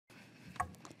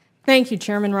Thank you,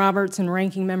 Chairman Roberts and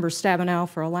Ranking Member Stabenow,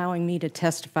 for allowing me to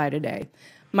testify today.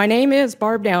 My name is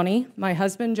Barb Downey. My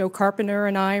husband, Joe Carpenter,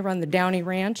 and I run the Downey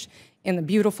Ranch in the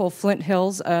beautiful Flint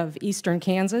Hills of eastern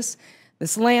Kansas.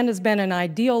 This land has been an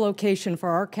ideal location for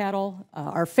our cattle,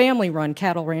 our family-run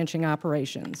cattle ranching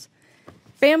operations.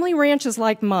 Family ranches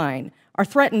like mine are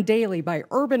threatened daily by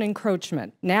urban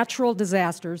encroachment, natural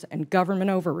disasters, and government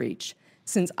overreach.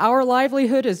 Since our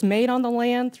livelihood is made on the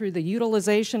land through the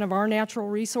utilization of our natural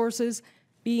resources,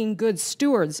 being good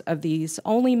stewards of these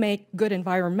only make good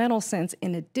environmental sense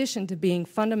in addition to being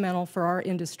fundamental for our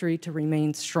industry to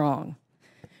remain strong.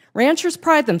 Ranchers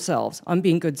pride themselves on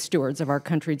being good stewards of our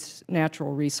country's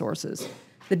natural resources.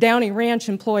 The Downey Ranch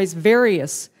employs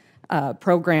various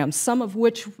programs, some of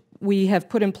which we have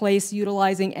put in place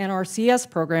utilizing NRCS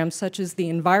programs such as the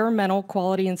Environmental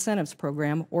Quality Incentives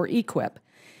Program, or EQIP.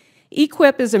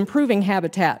 EQIP is improving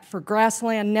habitat for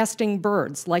grassland nesting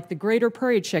birds like the greater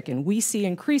prairie chicken we see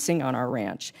increasing on our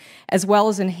ranch, as well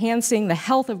as enhancing the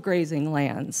health of grazing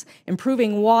lands,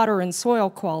 improving water and soil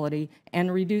quality,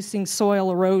 and reducing soil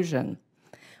erosion.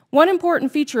 One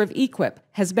important feature of EQIP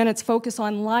has been its focus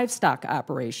on livestock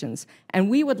operations, and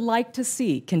we would like to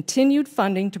see continued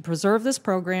funding to preserve this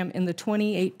program in the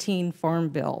 2018 Farm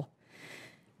Bill.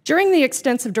 During the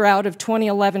extensive drought of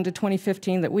 2011 to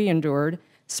 2015 that we endured,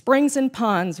 springs and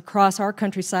ponds across our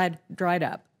countryside dried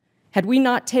up. Had we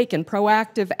not taken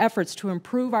proactive efforts to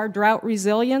improve our drought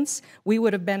resilience, we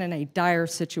would have been in a dire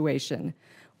situation.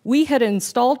 We had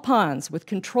installed ponds with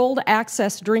controlled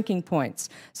access drinking points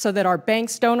so that our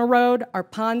banks don't erode, our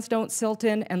ponds don't silt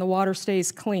in, and the water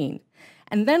stays clean.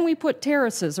 And then we put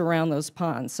terraces around those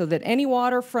ponds so that any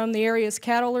water from the area's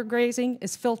cattle are grazing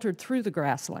is filtered through the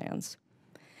grasslands.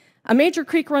 A major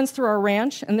creek runs through our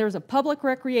ranch, and there's a public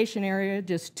recreation area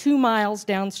just 2 miles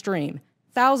downstream.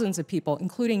 Thousands of people,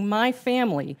 including my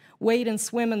family, wade and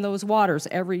swim in those waters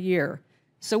every year.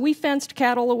 So we fenced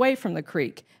cattle away from the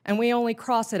creek, and we only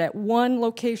cross it at one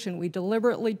location we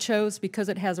deliberately chose because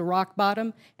it has a rock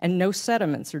bottom and no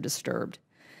sediments are disturbed.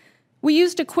 We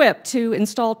used EQIP to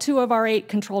install 2 of our 8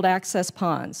 controlled access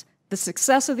ponds. The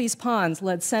success of these ponds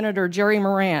led Senator Jerry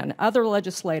Moran, other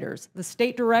legislators, the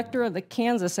state director of the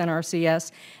Kansas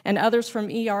NRCS, and others from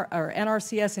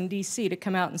NRCS in D.C. to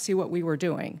come out and see what we were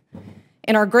doing.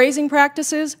 In our grazing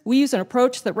practices, we use an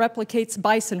approach that replicates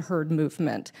bison herd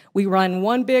movement. We run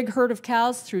one big herd of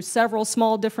cows through several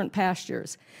small different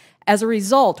pastures. As a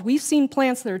result, we've seen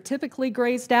plants that are typically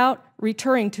grazed out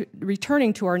returning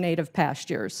to our native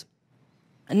pastures.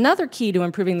 Another key to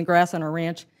improving the grass on our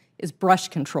ranch is brush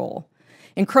control.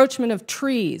 Encroachment of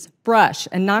trees, brush,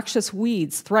 and noxious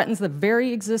weeds threatens the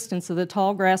very existence of the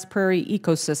tall grass prairie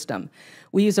ecosystem.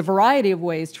 We use a variety of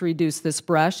ways to reduce this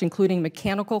brush, including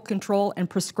mechanical control and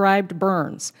prescribed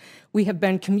burns. We have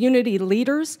been community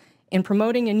leaders in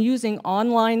promoting and using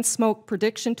online smoke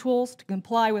prediction tools to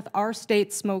comply with our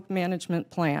state's smoke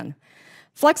management plan.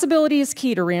 Flexibility is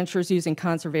key to ranchers using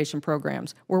conservation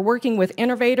programs. We're working with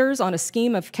innovators on a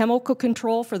scheme of chemical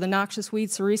control for the noxious weed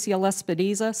Sericea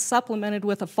lespedeza, supplemented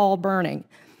with a fall burning.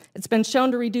 It's been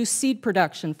shown to reduce seed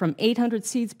production from 800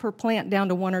 seeds per plant down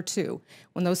to 1 or 2.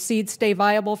 When those seeds stay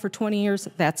viable for 20 years,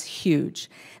 that's huge.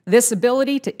 This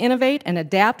ability to innovate and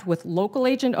adapt with local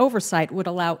agent oversight would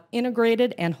allow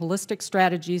integrated and holistic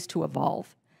strategies to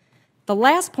evolve. The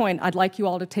last point I'd like you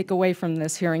all to take away from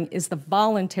this hearing is the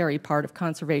voluntary part of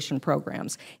conservation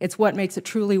programs. It's what makes it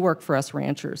truly work for us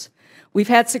ranchers. We've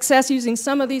had success using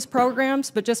some of these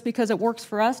programs, but just because it works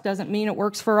for us doesn't mean it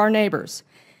works for our neighbors.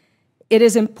 It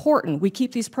is important we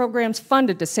keep these programs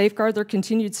funded to safeguard their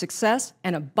continued success,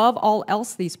 and above all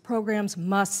else, these programs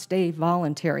must stay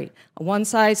voluntary. A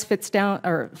one-size-fits-all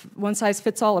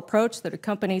approach that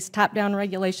accompanies top-down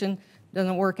regulation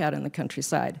doesn't work out in the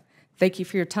countryside. Thank you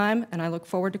for your time, and I look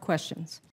forward to questions.